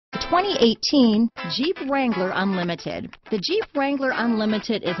2018 Jeep Wrangler Unlimited. The Jeep Wrangler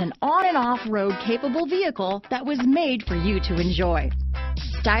Unlimited is an on and off-road capable vehicle that was made for you to enjoy.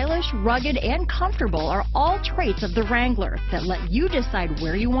 Stylish, rugged, and comfortable are all traits of the Wrangler that let you decide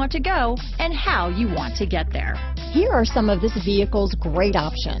where you want to go and how you want to get there. Here are some of this vehicle's great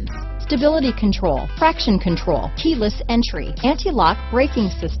options: stability control, traction control, keyless entry, anti-lock braking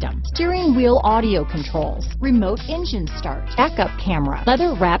system, steering wheel audio controls, remote engine start, backup camera,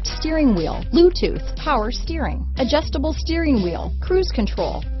 leather-wrapped steering wheel, Bluetooth, power steering, adjustable steering wheel, cruise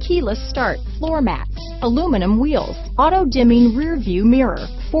control, keyless start, floor mats, aluminum wheels, auto-dimming rear view mirror,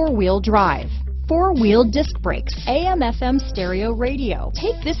 four-wheel drive, four-wheel disc brakes, AM/FM stereo radio.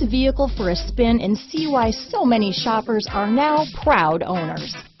 Take this vehicle for a spin and see why so many shoppers are now proud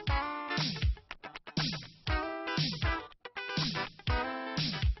owners.